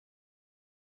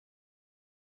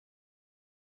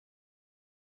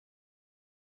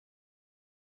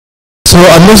So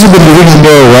unless you've been living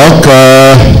under a rock,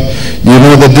 you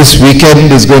know that this weekend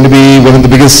is going to be one of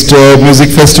the biggest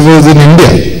music festivals in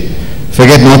India.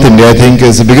 Forget North India, I think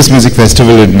it's the biggest music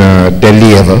festival in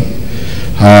Delhi ever.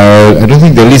 I don't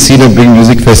think Delhi's seen a big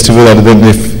music festival other than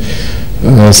if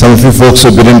some of you folks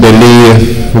who've been in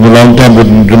Delhi for a long time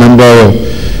would remember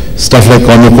stuff like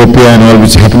cornucopia and all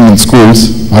which happened in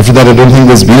schools. After that, I don't think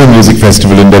there's been a music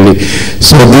festival in Delhi.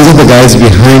 So these are the guys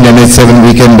behind NH7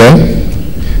 weekend there.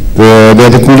 They're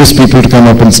the coolest people to come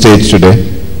up on stage today.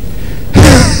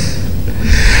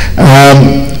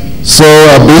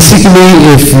 Basically,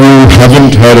 if you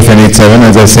haven't heard of NH7,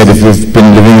 as I said, if you've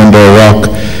been living under a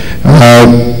rock,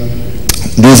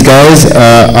 these guys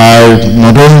are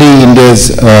not only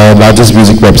India's largest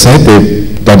music website,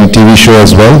 they've done a TV show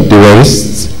as well,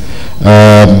 Divorcists.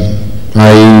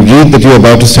 I read that you're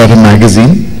about to start a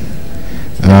magazine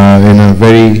in a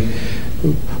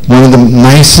one of the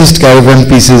nicest caravan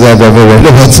pieces I've ever read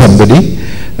about somebody.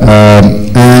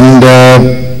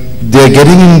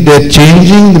 They're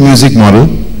changing the music model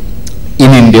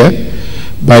in India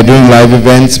by doing live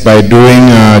events, by doing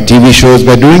TV shows,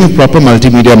 by doing a proper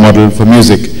multimedia model for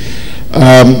music.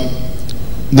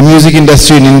 The music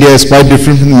industry in India is quite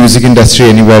different from the music industry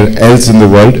anywhere else in the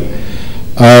world.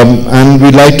 And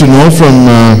we'd like to know from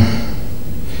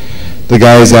the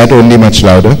guys at Only Much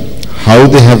Louder how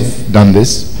they have done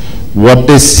this, what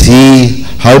they see,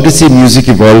 how they see music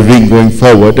evolving going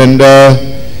forward, and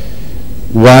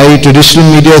why traditional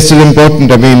media is still important.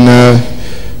 I mean,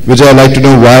 Vijay, I'd like to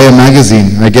know why a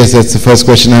magazine. I guess that's the first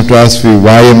question I have to ask you.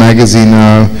 Why a magazine?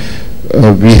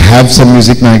 We have some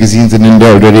music magazines in India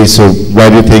already, so why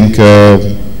do you think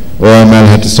OML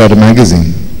had to start a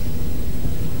magazine?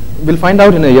 We'll find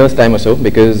out in a year's time or so,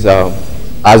 because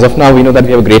as of now we know that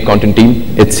we have a great content team.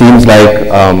 It seems like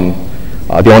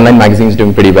the online magazine is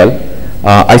doing pretty well.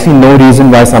 I see no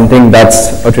reason why something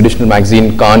that's a traditional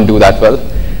magazine can't do that well.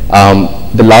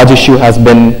 The large issue has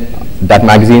been that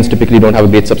magazines typically don't have a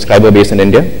great subscriber base in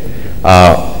India.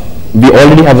 We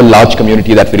already have a large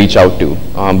community that we reach out to.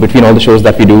 Between all the shows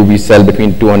that we do, we sell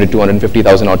between 200,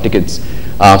 250,000 odd tickets.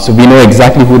 So we know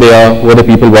exactly who they are, who are the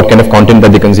people, what kind of content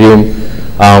that they consume.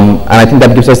 And I think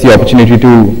that gives us the opportunity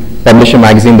to publish a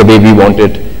magazine the way we want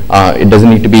it. It doesn't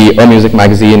need to be a music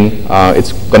magazine.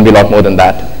 It's going to be a lot more than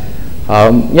that.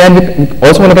 And we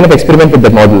also want to kind of experiment with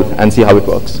that model and see how it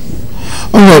works.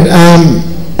 All right.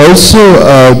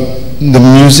 The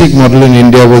music model in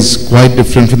India was quite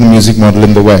different from the music model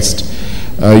in the West.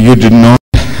 You did not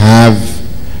have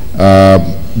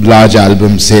large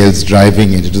album sales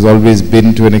driving it. It has always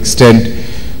been, to an extent,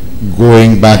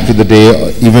 going back to the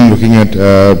day, even looking at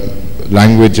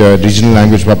regional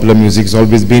language, popular music, it's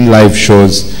always been live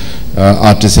shows.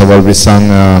 Artists have always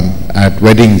sung at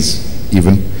weddings,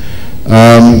 even.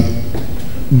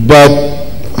 But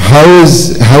how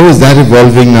is that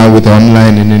evolving now with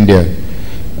online in India?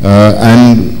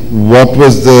 And what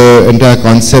was the entire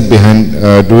concept behind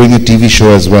doing a TV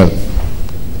show as well?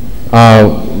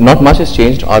 Not much has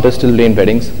changed. Artists still play in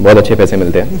weddings. बहुत अच्छे पैसे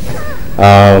मिलते हैं.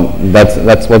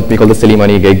 That's what we call the silly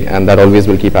money gig, and that always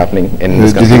will keep happening in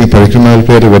this country. Do you think a Parikrama will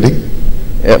play at a wedding?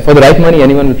 For the right money,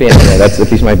 anyone will play anywhere. That's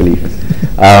at least my belief.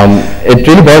 It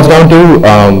really boils down to,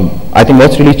 I think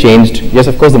what's really changed, yes,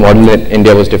 of course, the model in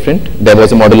India was different. There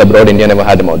was a model abroad. India never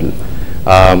had a model.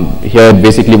 Here,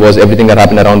 basically, was everything that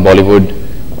happened around Bollywood.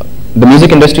 The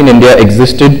music industry in India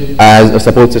existed as a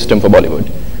support system for Bollywood.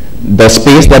 The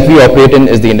space that we operate in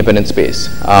is the independent space.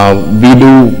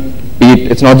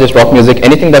 It's not just rock music.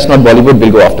 Anything that's not Bollywood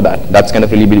will go after that. That's kind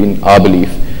of really been our belief.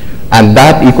 And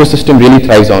that ecosystem really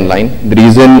thrives online. The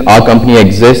reason our company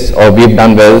exists, or we've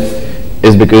done well,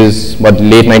 is because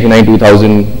late 99,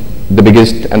 2000, the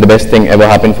biggest and the best thing ever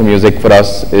happened for music for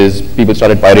us is people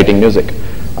started pirating music.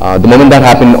 The moment that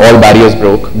happened, all barriers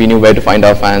broke. We knew where to find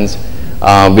our fans.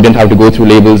 We didn't have to go through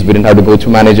labels. We didn't have to go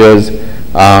through managers.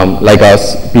 Like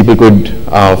us,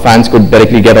 fans could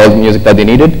directly get all the music that they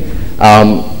needed.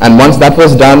 And once that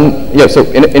was done, so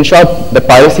in short, the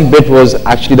piracy bit was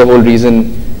actually the whole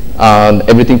reason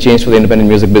everything changed for the independent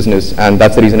music business, and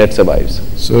that's the reason it survives.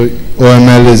 So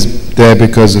OML is there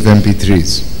because of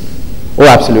MP3s? Oh,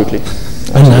 absolutely.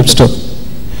 And App Store.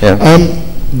 Yeah.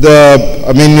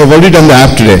 You've already done the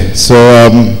app today. So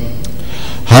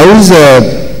how is,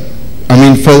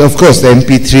 of course, the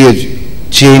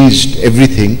MP3 changed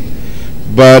everything,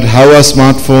 but how are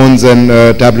smartphones and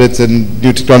tablets and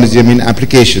new technology,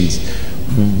 applications?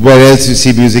 Where else you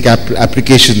see music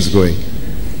applications going?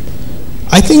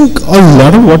 I think a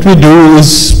lot of what we do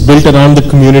is built around the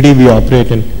community we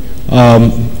operate in.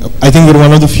 I think we're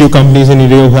one of the few companies in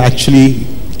India who actually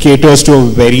caters to a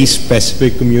very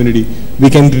specific community. We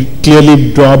can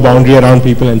clearly draw a boundary around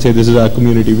people and say this is our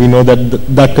community. We know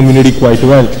that community quite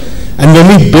well. And when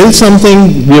we build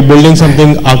something, we are building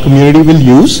something our community will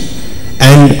use.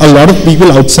 And a lot of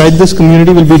people outside this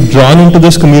community will be drawn into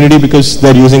this community because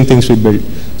they're using things we build.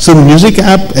 So music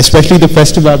app, especially the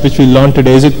festive app which we launched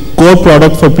today, is a core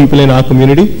product for people in our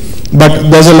community. But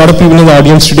there's a lot of people in the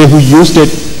audience today who used it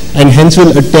and hence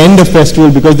will attend a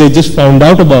festival because they just found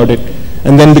out about it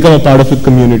and then become a part of the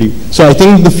community. So I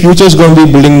think the future is going to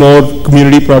be building more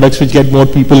community products which get more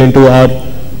people into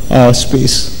our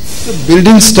space. So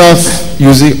building stuff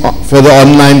using for the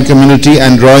online community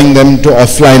and drawing them to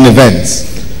offline events.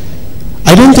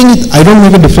 I don't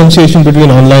make a differentiation between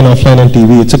online, offline and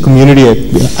TV. It's a community.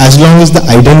 As long as the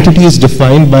identity is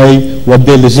defined by what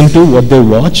they listen to, what they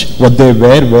watch, what they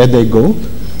wear, where they go,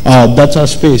 that's our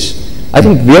space. I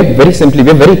think we are very simply,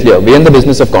 we are very clear. We are in the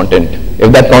business of content.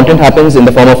 If that content happens in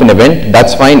the form of an event,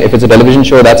 that's fine. If it's a television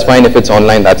show, that's fine. If it's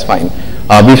online, that's fine.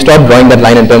 We've stopped drawing that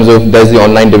line in terms of there's the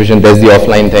online division, there's the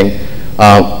offline thing.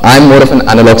 I'm more of an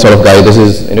analog sort of guy. This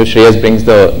is, Shreyas brings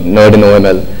the nerd in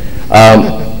OML.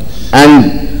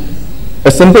 And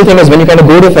a simple thing is when you kind of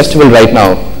go to a festival right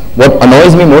now, what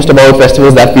annoys me most about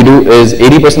festivals that we do is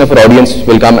 80% of our audience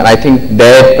will come, and I think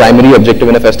their primary objective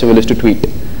in a festival is to tweet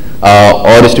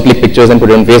or is to click pictures and put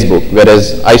it on Facebook,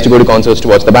 whereas I used to go to concerts to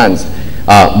watch the bands.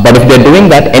 But if they're doing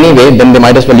that anyway, then they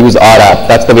might as well use our app.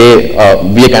 That's the way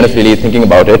we are kind of really thinking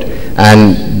about it.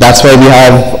 And that's why we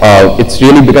have, it's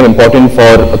really become important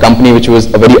for a company which was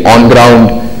a very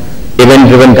on-ground,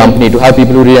 event-driven company to have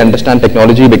people who really understand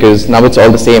technology, because now it's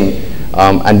all the same.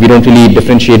 And we don't really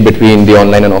differentiate between the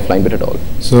online and offline bit at all.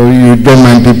 So you don't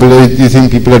mind people, you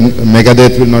think people at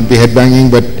Megadeth will not be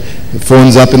headbanging, but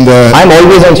phones up in the... I'm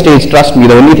always on stage, trust me.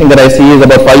 The only thing that I see is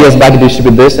about 5 years back it used to be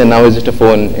this, and now it's just a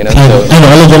phone. And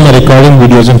all of them are recording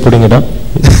videos and putting it up.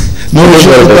 No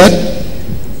issue with that?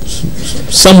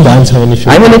 Some bands have an issue.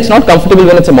 I mean, it's not comfortable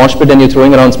when it's a mosh pit and you're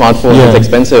throwing around smartphones. Yeah. It's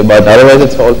expensive, but otherwise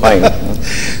it's all fine.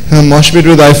 Mosh pit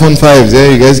with iPhone 5s, yeah,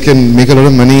 you guys can make a lot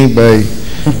of money by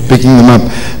picking them up.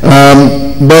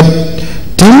 But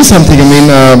tell me something, I mean,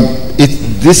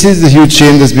 this is the huge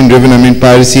change that's been driven, I mean,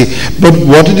 piracy. But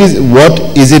what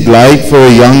is it like for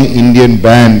a young Indian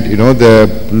band?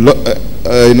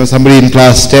 Somebody in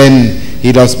class 10,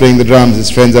 he loves playing the drums, his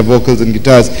friends have vocals and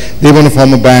guitars, they want to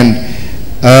form a band.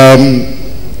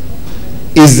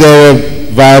 Is there a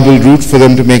viable route for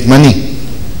them to make money?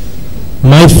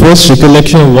 My first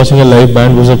recollection of watching a live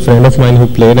band was a friend of mine who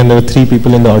played, and there were 3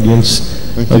 people in the audience.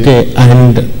 Okay,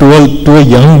 and to a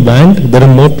young band, there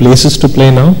are more places to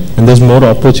play now, and there's more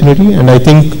opportunity, and I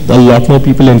think a lot more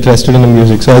people interested in the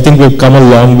music. So I think we've come a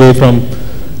long way from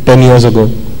 10 years ago.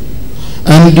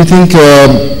 And do you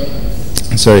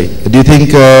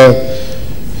think,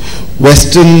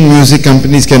 Western music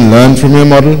companies can learn from your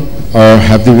model? Or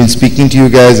have they been speaking to you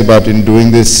guys about in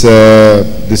doing this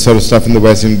this sort of stuff in the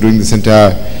West and doing this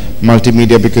entire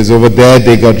multimedia, because over there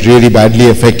they got really badly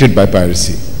affected by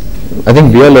piracy? I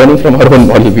think we are learning from our own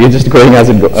model. We are just going as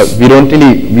it goes. We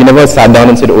never sat down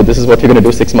and said, oh, this is what we're going to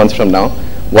do 6 months from now.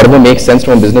 Whatever makes sense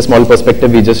from a business model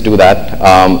perspective, we just do that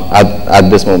at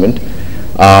this moment.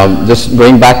 Just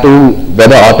going back to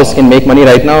whether artists can make money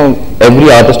right now, every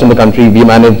artist in the country, we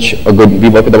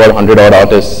work with about 100 odd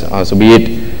artists. So be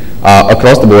it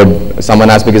across the board, someone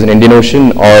as big as an Indian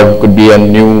Ocean or could be a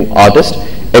new artist,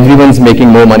 everyone's making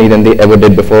more money than they ever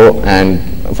did before, and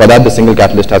for that the single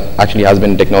catalyst has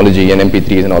been technology and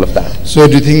MP3s and all of that. So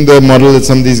do you think the model that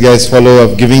some of these guys follow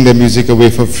of giving their music away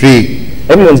for free?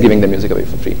 Everyone's giving their music away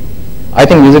for free. I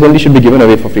think music only should be given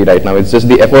away for free right now. It's just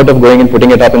the effort of going and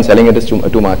putting it up and selling it is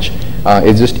too much.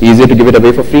 It's just easier to give it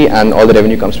away for free, and all the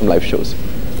revenue comes from live shows.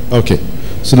 Okay.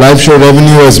 So live show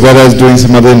revenue as well as doing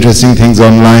some other interesting things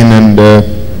online, and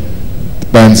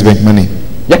bands make money.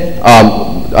 Yeah,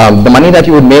 the money that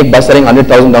you would make by selling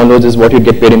 100,000 downloads is what you'd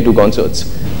get paid in 2 concerts.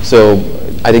 So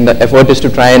I think the effort is to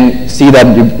try and see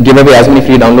that you give away as many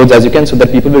free downloads as you can, so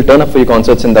that people will turn up for your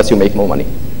concerts and thus you make more money.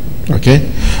 Okay.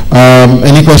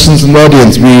 Any questions from the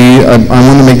audience? I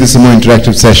want to make this a more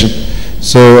interactive session.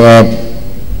 So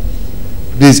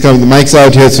please come. The mic's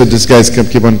out here, so just guys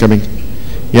keep on coming.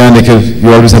 Yeah, Nikhil,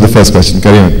 you always have the first question.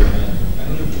 Carry on.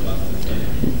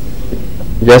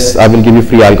 Yes, I will give you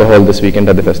free alcohol this weekend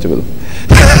at the festival.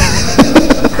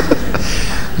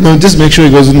 No, just make sure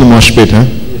he goes in the mosh pit, huh?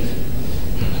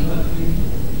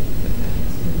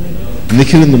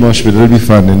 Nikhil in the mosh pit, it'll be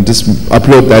fun, and just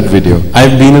upload that video.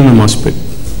 I've been in the mosh pit,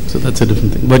 so that's a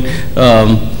different thing. But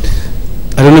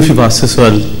I don't know if you've asked this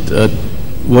well.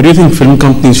 What do you think film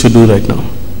companies should do right now?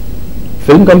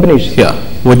 Film companies? Yeah.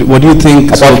 What do you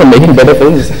think? Apart from making better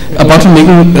films? Apart from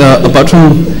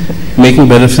making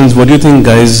better films, what do you think,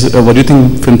 guys? What do you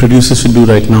think film producers should do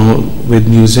right now with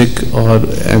music,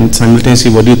 and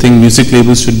simultaneously, what do you think music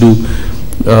labels should do?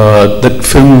 That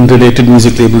film-related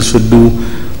music labels should do,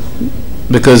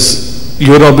 because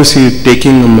you're obviously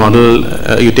taking a model,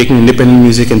 you're taking independent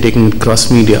music and taking it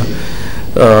cross-media.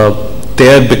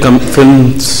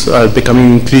 Films are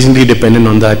becoming increasingly dependent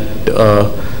on that,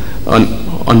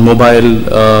 on mobile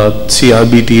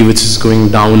CRBT, which is going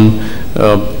down.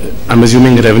 I'm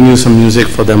assuming revenues from music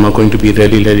for them are going to be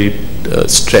really, really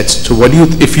stretched. So what do you,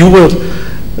 if you were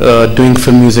doing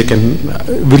film music, and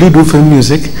will you do film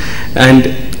music,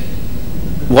 and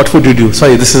what would you do?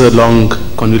 Sorry, this is a long,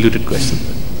 convoluted question.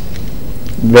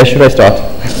 Where should I start?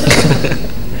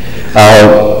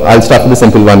 I'll start with the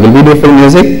simple one. Will we do film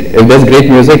music? If there's great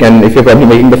music, and if you're probably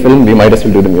making the film, we might as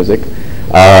well do the music.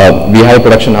 We have a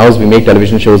production house, we make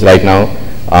television shows right now,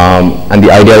 and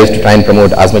the idea is to try and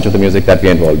promote as much of the music that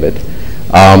we're involved with.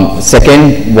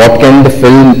 Second, what can the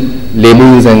film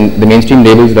labels and the mainstream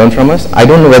labels learn from us? I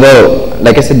don't know whether,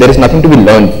 like I said, there is nothing to be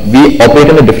learned. We operate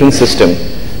in a different system.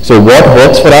 So what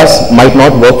works for us might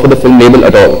not work for the film label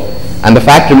at all. And the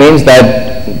fact remains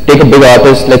that, take a big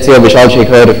artist, let's say a Vishal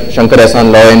Shekhar, Shankar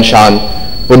Ehsaan, Loy and Shan,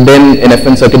 put them in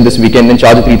F1 circuit this weekend and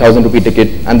charge a 3,000 rupee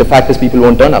ticket, and the fact is people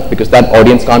won't turn up because that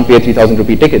audience can't pay a 3,000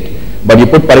 rupee ticket. But you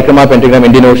put Parikrama, Pentagram,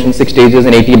 Indian Ocean, 6 stages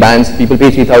and 80 bands, people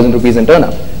pay 3,000 rupees and turn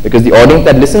up because the audience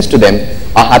that listens to them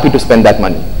are happy to spend that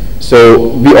money. So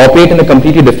we operate in a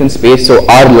completely different space. So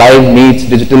our live meets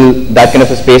digital, that kind of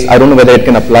a space, I don't know whether it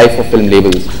can apply for film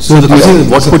labels. So the question is,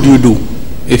 what would you do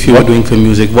if you were doing film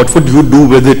music? What would you do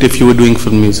with it if you were doing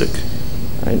film music?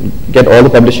 And get all the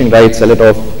publishing rights, sell it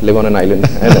off, live on an island.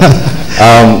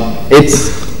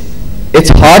 It's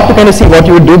hard to kind of see what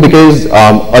you would do because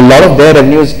a lot of their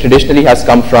revenues traditionally has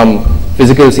come from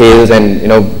physical sales,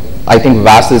 and I think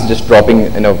VAS is just dropping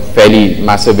in a fairly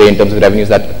massive way in terms of revenues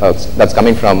that's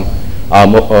coming from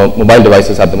mobile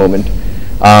devices at the moment.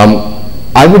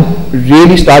 I would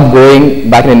really start going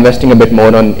back and investing a bit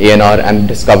more on A&R and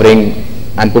discovering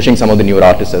and pushing some of the newer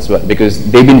artists as well,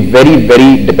 because they've been very,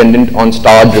 very dependent on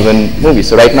star-driven movies.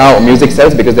 So right now, music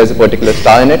sells because there's a particular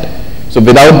star in it. So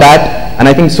without that, and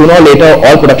I think sooner or later,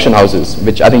 all production houses,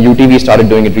 which I think UTV started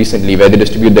doing it recently, where they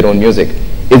distribute their own music,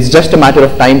 it's just a matter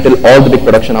of time till all the big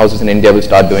production houses in India will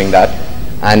start doing that.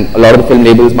 And a lot of the film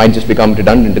labels might just become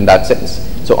redundant in that sense.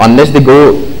 So unless they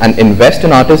go and invest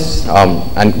in artists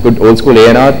and good old school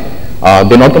A&R,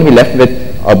 they're not going to be left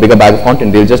with a bigger bag of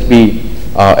content. They'll just be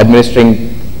administering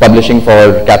publishing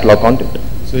for catalog content.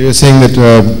 So you're saying that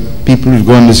people will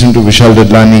go and listen to Vishal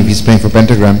Dadlani if he's playing for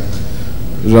Pentagram,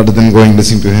 rather than going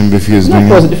listening to him if he is doing. Of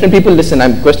course, different people listen.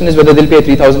 And the question is whether they'll pay a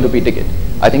 3,000 rupee ticket.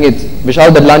 I think it's Vishal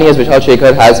Dadlani as Vishal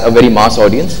Shekhar has a very mass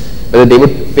audience. Whether they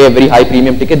would pay a very high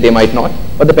premium ticket, they might not,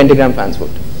 but the Pentagram fans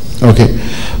would. Okay.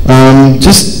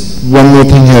 Just one more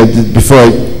thing here before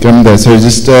I come there. So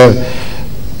just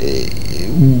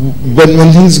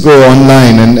when things go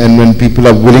online and when people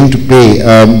are willing to pay,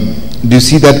 do you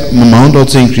see that amount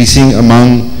also increasing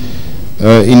among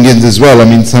Indians as well? I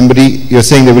mean, you're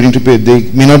saying they're willing to pay,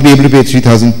 they may not be able to pay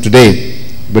 3,000 today,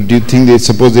 but do you think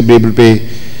suppose they'll be able to pay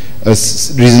a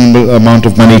reasonable amount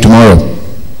of money tomorrow?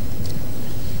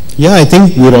 Yeah, I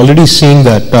think we're already seeing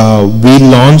that. We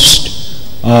launched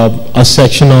a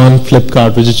section on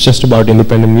Flipkart, which is just about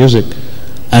independent music.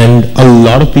 And a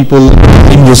lot of people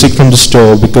buy music from the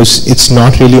store because it's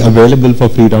not really available for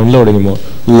free download anymore.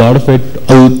 A lot of it,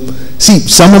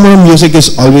 some amount of music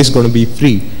is always going to be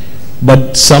free,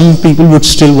 but some people would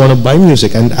still want to buy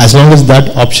music, and as long as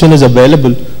that option is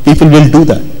available, people will do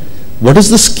that. What is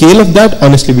the scale of that?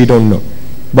 Honestly, we don't know.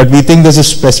 But we think there's a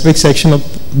specific section of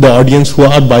the audience who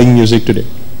are buying music today.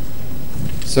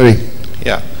 Sorry.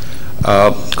 Yeah.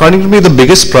 According to me, the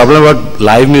biggest problem about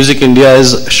live music India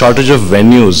is shortage of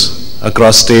venues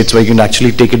across states where you can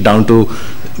actually take it down to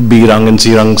B-rung and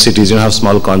C-rung cities, have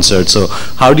small concerts. So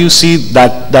how do you see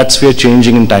that sphere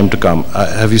changing in time to come?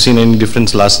 Have you seen any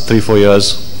difference last 3-4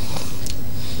 years?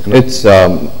 It's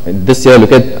this year,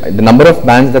 look at the number of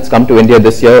bands that's come to India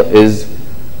this year is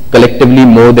collectively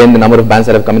more than the number of bands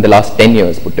that have come in the last 10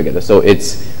 years put together. So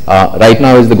it's right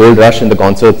now is the gold rush in the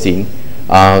concert scene.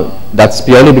 That's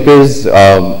purely because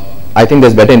I think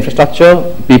there's better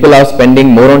infrastructure. People are spending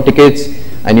more on tickets,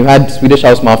 and you had Swedish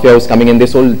House Mafia was coming in. They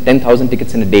sold 10,000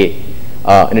 tickets in a day,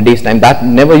 in a day's time. That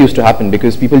never used to happen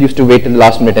because people used to wait till the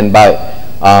last minute and buy.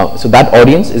 So that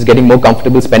audience is getting more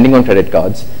comfortable spending on credit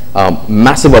cards.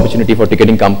 Massive opportunity for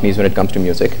ticketing companies when it comes to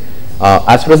music.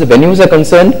 As far as the venues are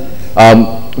concerned,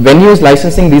 venues,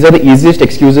 licensing, these are the easiest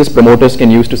excuses promoters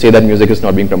can use to say that music is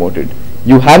not being promoted.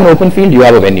 You have an open field, you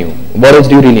have a venue. What else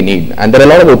do you really need? And there are a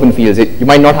lot of open fields. You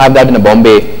might not have that in a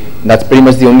Bombay. That's pretty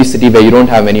much the only city where you don't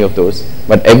have many of those.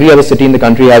 But every other city in the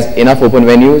country has enough open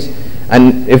venues.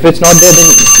 And if it's not there, then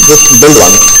just build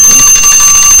one.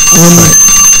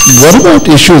 What about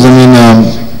issues? I mean,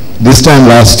 this time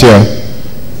last year,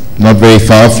 not very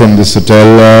far from this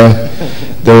hotel,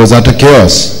 there was utter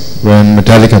chaos when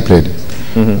Metallica played.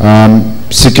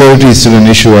 Security is still an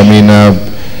issue. I mean,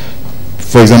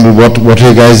 for example, what are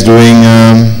you guys doing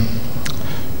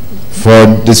for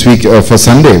this week, for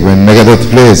Sunday when Megadeth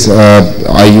plays?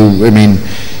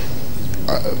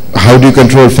 How do you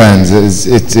control fans?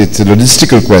 It's a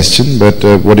logistical question, but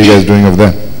what are you guys doing over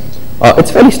there?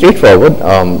 It's fairly straightforward.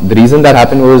 The reason that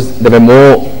happened was there were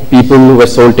more people who were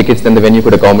sold tickets than the venue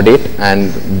could accommodate,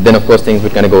 and then of course things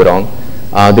would kind of go wrong.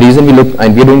 The reason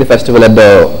we're doing the festival at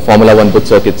the Formula 1 booth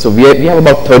circuit, so we have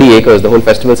about 30 acres. The whole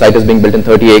festival site is being built in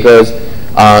 30 acres.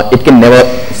 It can never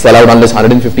sell out unless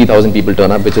 150,000 people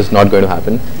turn up, which is not going to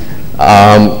happen.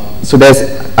 So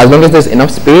as long as there's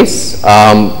enough space,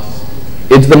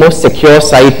 it's the most secure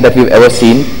site that we've ever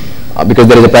seen, because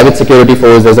there is a private security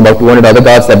force. There's about 200 other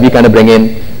guards that we kind of bring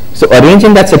in. So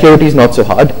arranging that security is not so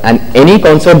hard, and any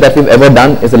concert that we've ever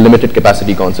done is a limited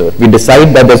capacity concert. We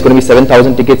decide that there's going to be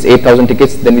 7,000 tickets, 8,000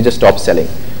 tickets, then we just stop selling.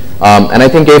 And I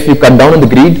think if you cut down on the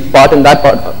greed part on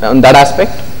that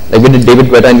aspect, like we did David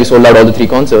Guetta and we sold out all the 3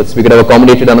 concerts, we could have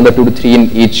accommodated another 2 to 3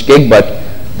 in each gig, but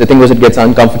the thing was it gets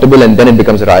uncomfortable and then it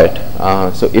becomes a riot.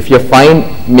 So if you're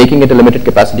fine making it a limited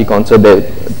capacity concert,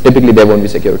 typically there won't be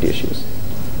security issues.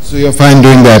 So you're fine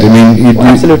doing that? I mean,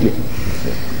 absolutely.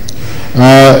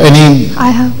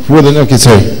 I have. Okay,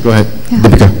 sorry. Go ahead,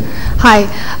 Deepika. Hi.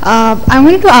 I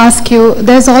wanted to ask you,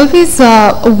 there's always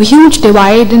a huge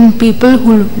divide in people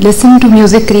who listen to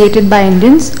music created by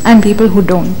Indians and people who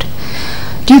don't.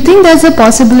 Do you think there's a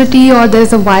possibility or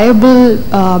there's a viable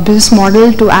business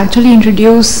model to actually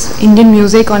introduce Indian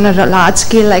music on a large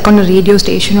scale, like on a radio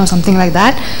station or something like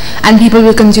that, and people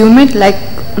will consume it, like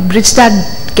bridge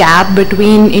that gap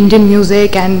between Indian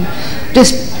music and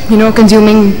just,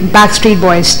 consuming Backstreet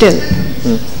Boys still?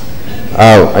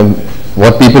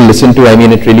 What people listen to, I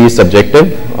mean, it really is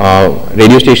subjective.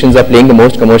 Radio stations are playing the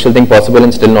most commercial thing possible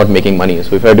and still not making money.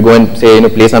 So if I had to go and say,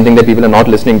 play something that people are not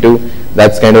listening to,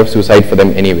 that's kind of suicide for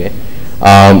them anyway.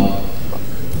 I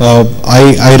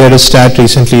read a stat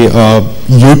recently.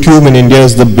 YouTube in India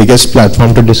is the biggest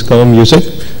platform to discover music,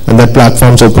 and that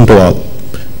platform's open to all.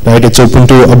 Right? It's open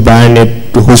to a band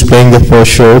who's playing their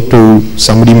first show to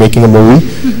somebody making a movie.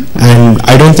 And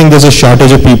I don't think there's a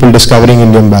shortage of people discovering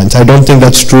Indian bands. I don't think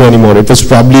that's true anymore. It was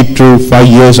probably true 5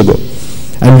 years ago.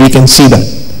 And we can see that.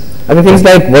 I mean, things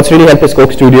like what's really helped is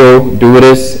Coke Studio,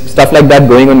 Doers, stuff like that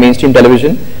going on mainstream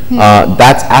television.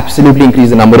 That's absolutely increased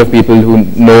the number of people who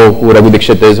know who Raghu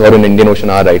Dixit is or in Indian Ocean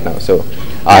are right now. So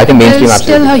I think mainstream there's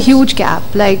still a huge gap.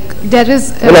 Like there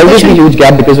is always a huge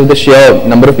gap because of the sheer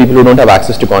number of people who don't have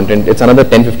access to content. It's another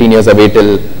 10-15 years away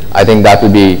till I think that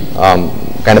will be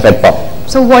kind of at pop.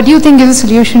 So what do you think is a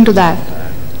solution to that?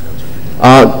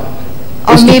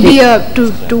 Or maybe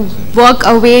to work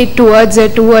a way towards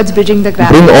bridging the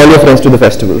gap. Bring all your friends to the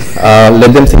festival.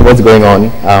 Let them see what's going on.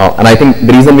 And I think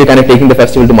the reason we're kind of taking the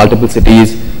festival to multiple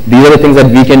cities, these are the things that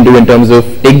we can do in terms of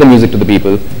take the music to the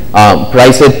people,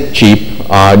 price it cheap,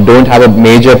 don't have a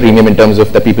major premium in terms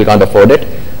of that people can't afford it.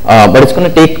 But it's going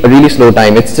to take a really slow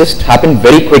time. It's just happened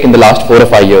very quick in the last 4 or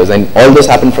 5 years, and all this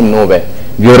happened from nowhere.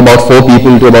 We were about 4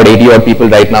 people to about 80 odd people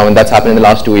right now, and that's happened in the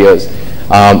last 2 years.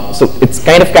 So it's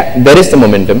kind of, there is some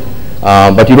momentum,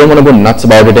 but you don't want to go nuts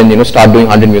about it and start doing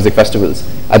 100 music festivals.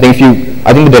 I think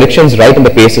the direction's right and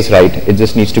the pace is right. It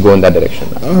just needs to go in that direction.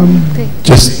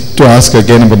 Just to ask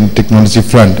again about the technology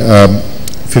front,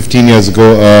 15 years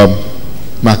ago,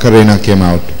 Macarena came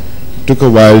out. It took a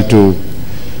while to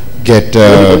get.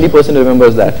 You're the only person who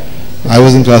remembers that. I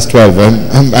was in class 12.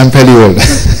 I'm fairly old,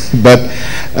 but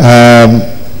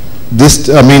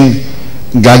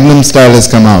Gangnam Style has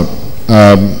come out.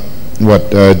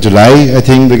 July, I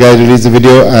think the guy released the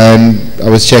video, and I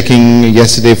was checking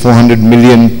yesterday, 400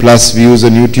 million plus views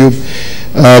on YouTube.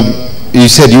 You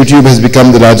said YouTube has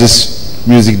become the largest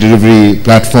music delivery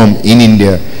platform in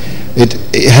India.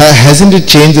 Hasn't it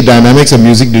changed the dynamics of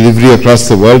music delivery across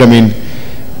the world? I mean,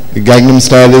 Gangnam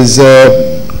Style is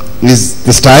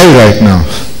the style right now.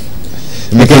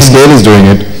 Mickey Scale is doing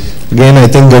it. Again, I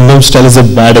think Gangnam Style is a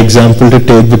bad example to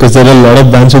take because there are a lot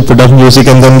of bands who put up music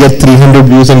and then get 300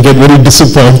 views and get very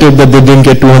disappointed that they didn't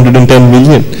get 210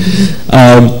 million.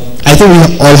 I think we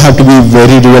all have to be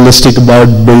very realistic about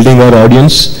building our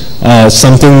audience.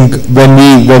 Something when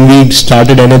we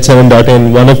started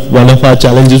NH7.in, one of our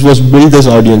challenges was build this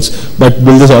audience, but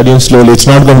build this audience slowly. It's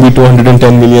not going to be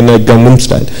 210 million like Gangnam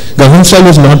Style. Gangnam Style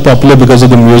was not popular because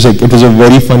of the music. It was a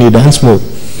very funny dance move.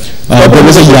 There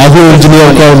was a Yahoo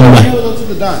engineer called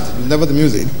The dance, never the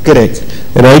music. correct,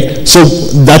 right? So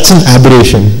that's an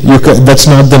aberration. That's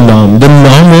not the norm. The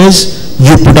norm is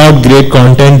you put out great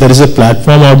content. There is a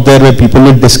platform out there where people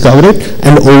will discover it,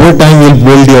 and over time you'll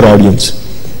build your audience.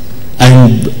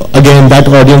 And again, that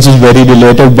audience is very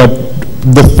related, but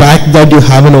the fact that you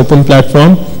have an open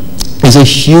platform is a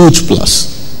huge plus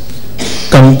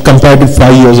compared to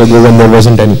 5 years ago when there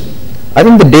wasn't any. I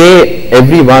think the day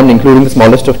everyone, including the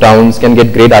smallest of towns, can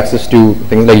get great access to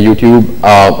things like YouTube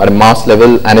at a mass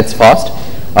level and it's fast,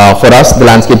 for us the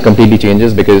landscape completely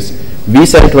changes, because we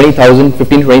sell 15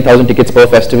 to 20,000 tickets per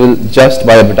festival just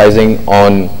by advertising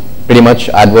on pretty much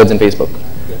AdWords and Facebook.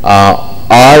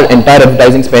 Our entire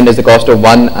advertising spend is the cost of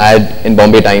one ad in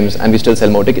Bombay Times, and we still sell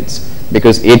more tickets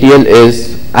because ATL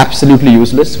is absolutely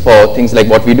useless for things like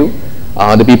what we do.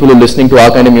 The people who are listening to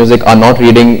our kind of music are not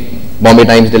reading Bombay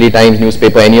Times, Delhi Times,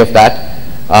 newspaper, any of that.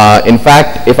 In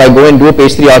fact, if I go and do a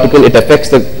page 3 article, it affects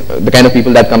the kind of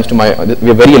people that comes to my,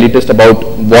 we're very elitist about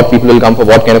what people will come for,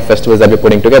 what kind of festivals that we're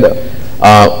putting together.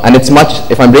 And it's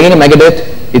much, if I'm bringing a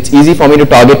Megadeth, it's easy for me to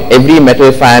target every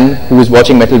metal fan who is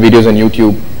watching metal videos on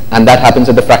YouTube, and that happens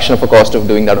at the fraction of a cost of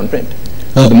doing that on print.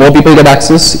 The more people get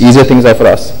access, easier things are for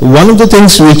us. One of the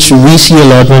things which we see a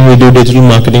lot when we do digital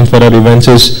marketing for our events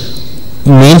is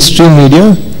mainstream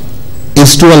media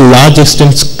is to a large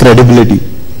extent credibility.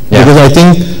 Yeah. Because I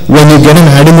think when you get an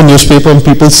ad in the newspaper and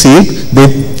people see it, they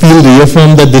feel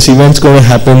reaffirmed that this event's going to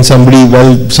happen. Somebody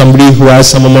who has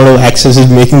some amount of access is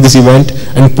making this event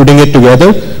and putting it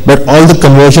together, but all the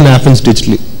conversion happens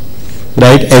digitally.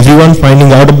 Right? Everyone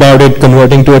finding out about it,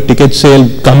 converting to a ticket sale,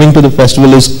 coming to the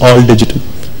festival is all digital.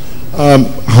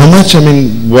 How much,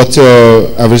 what's your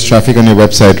average traffic on your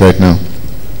website right now?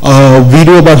 We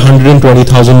do about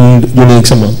 120,000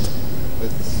 uniques a month.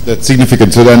 That's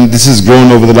significant. So then this has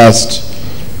grown over the last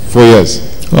 4 years.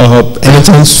 And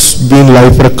it's been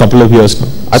live for a couple of years now.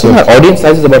 I think our audience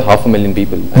size is about 500,000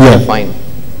 people. And yeah.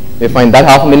 They find that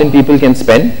 500,000 people can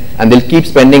spend, and they'll keep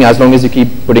spending as long as you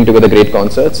keep putting together great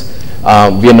concerts.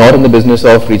 We are not in the business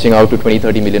of reaching out to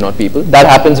 20-30 million odd people. That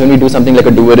happens when we do something like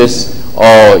a Dueris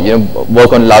or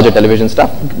work on larger television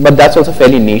stuff. But that's also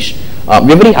fairly niche.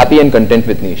 We're very happy and content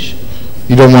with niche.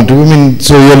 You don't want to.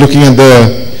 So you're looking at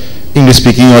the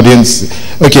English-speaking audience.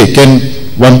 Okay,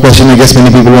 one question I guess many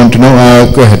people want to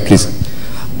know. Go ahead, please.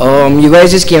 You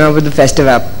guys just came up with the Festive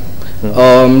app.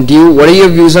 What are your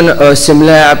views on a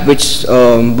similar app which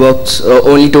works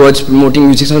only towards promoting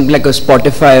music, something like a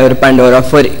Spotify or a Pandora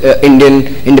for Indian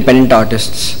independent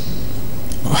artists?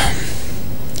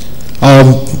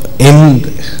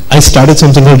 I started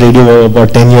something called radio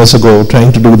about 10 years ago,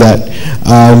 trying to do that.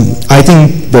 I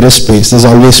think there is space. There's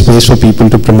always space for people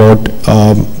to promote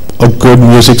a good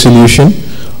music solution.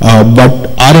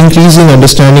 But our increasing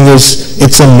understanding is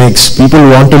it's a mix. People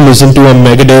want to listen to a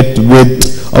Megadeth with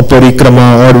a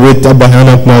Parikrama or with a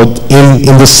Bhayanak Mouth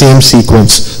in the same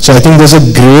sequence. So I think there's a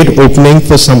great opening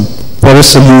for a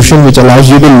solution which allows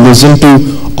you to listen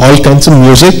to all kinds of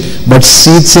music, but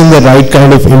seeds in the right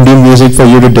kind of Indian music for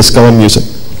you to discover music.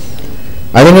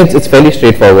 I think it's fairly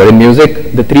straightforward. In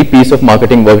music, the 3 P's of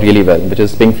marketing work really well, which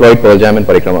is Pink Floyd, Pearl Jam, and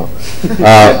Parikrama.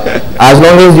 As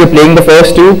long as you're playing the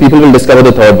first 2, people will discover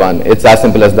the third one. It's as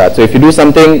simple as that. So if you do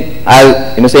something,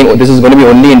 saying this is going to be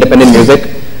only independent music,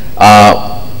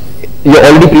 you're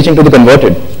already preaching to the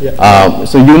converted. Yeah.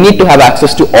 So you need to have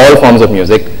access to all forms of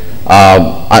music.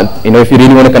 If you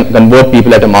really want to convert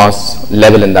people at a mass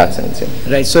level in that sense.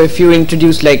 Yeah. Right. So if you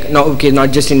introduce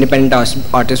not just independent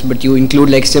artists, but you include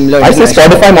similar. I see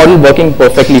Spotify model working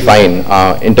perfectly fine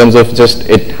in terms of just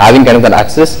it having kind of that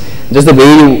access. Just the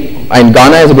way and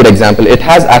Ghana is a good example. It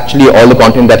has actually all the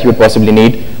content that you would possibly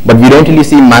need, but we don't really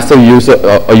see massive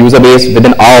user base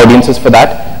within our audiences for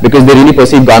that because they really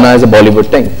perceive Ghana as a Bollywood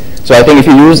thing. So I think if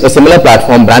you use a similar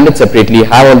platform, brand it separately,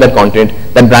 have all that content,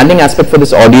 that branding aspect for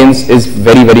this audience is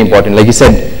very, very important. Like you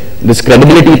said, this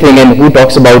credibility thing and who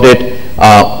talks about it,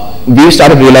 we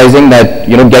started realizing that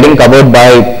getting covered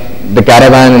by the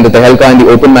Caravan and the Tehelka and the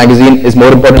Open magazine is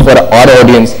more important for our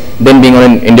audience than being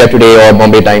on India Today or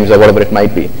Bombay Times or whatever it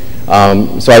might be.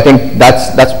 So I think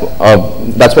that's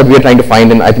what we are trying to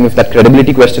find, and I think if that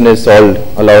credibility question is solved,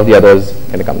 a lot of the others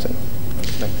kind of comes in.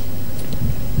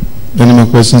 Any more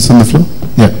questions on the floor?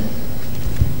 Yeah.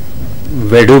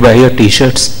 Where do you buy your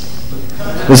t-shirts?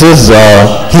 This is,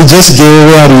 he just gave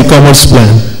away our e-commerce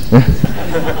plan.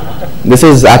 This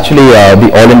is actually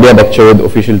the All India Bakchod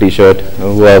official T-shirt,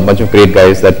 who are a bunch of great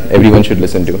guys that everyone should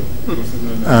listen to.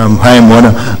 Hi,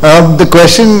 Mona. The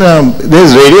question,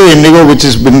 there's Radio Indigo, which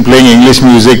has been playing English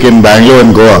music in Bangalore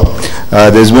and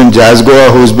Goa. There's been Jazz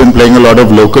Goa, who's been playing a lot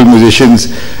of local musicians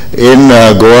in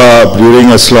Goa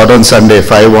during a slot on Sunday,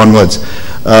 5 onwards.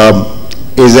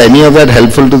 Is any of that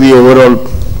helpful to the overall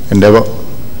endeavor?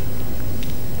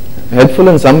 Helpful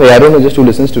in some way. I don't know just who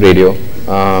listens to radio.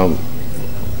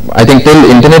 I think till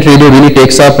internet radio really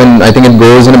takes up and I think it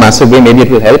grows in a massive way, maybe it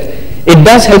will help. It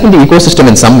does help in the ecosystem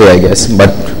in some way, I guess,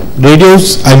 but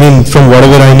Radios, I mean, from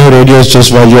whatever I know, radio is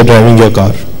just while you're driving your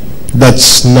car.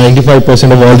 That's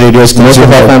 95% of all radios. most of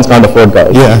our fans can't afford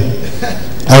cars. Yeah.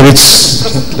 Or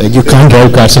it's like you can't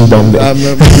drive cars in Bombay.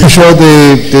 I'm sure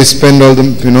they spend all the,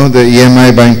 the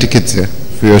EMI buying tickets here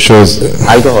for your shows.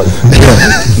 Alcohol.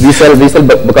 we sell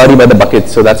Bacardi by the bucket,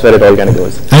 so that's where it all kind of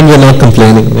goes. And we're not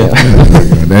complaining. Yeah.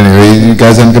 Anyway, you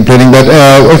guys aren't complaining, but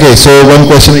okay, so one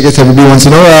question I guess everybody wants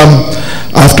to know,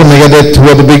 after Megadeth, who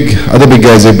are the other big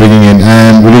guys you're bringing in,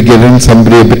 and will you get in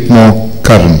somebody a bit more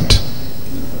current?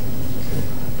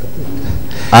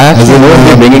 I actually know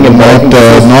they're bringing in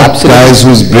not guys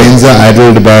whose brains are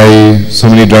addled by so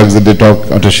many drugs that they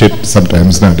talk utter shit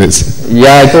sometimes nowadays.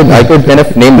 Yeah, I could kind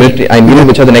of name it. I knew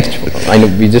which are the next. I know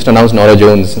we just announced Nora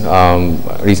Jones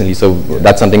recently, so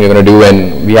that's something we're going to do,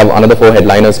 and we have another 4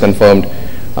 headliners confirmed.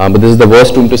 But this is the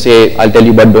worst room to say, I'll tell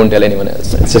you, but don't tell anyone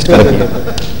else. It's just kind of,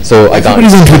 so I can't.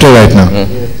 Everybody's on Twitter right now.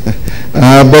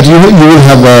 But you will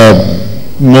have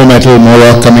more metal, more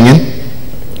rock coming in?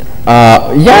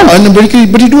 Yeah.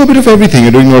 But you do a bit of everything.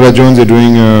 You're doing Nora Jones, you're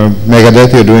doing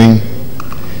Megadeth, you're doing...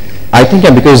 I think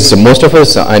because most of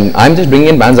us, I'm just bringing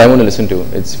in bands I want to listen to.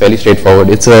 It's fairly straightforward.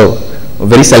 It's a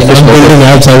very selfish... I'm building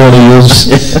apps I want to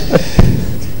use.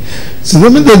 So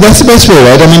that's the best way,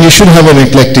 right? I mean, you should have an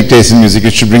eclectic taste in music. You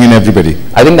should bring in everybody.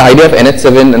 I think the idea of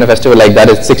NH7 and a festival like that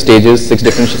is 6 stages, 6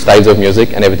 different styles of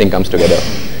music, and everything comes together.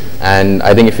 And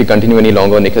I think if we continue any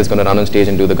longer, Nikhil's going to run on stage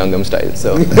and do the Gangnam style.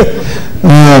 So, Nikhil,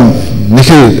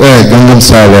 Gangnam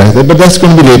style, but that's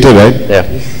going to be later, right? Yeah.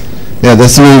 Yeah,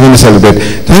 that's the way we're going to celebrate.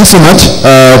 Thanks so much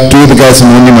to the guys from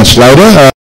Only Much Louder.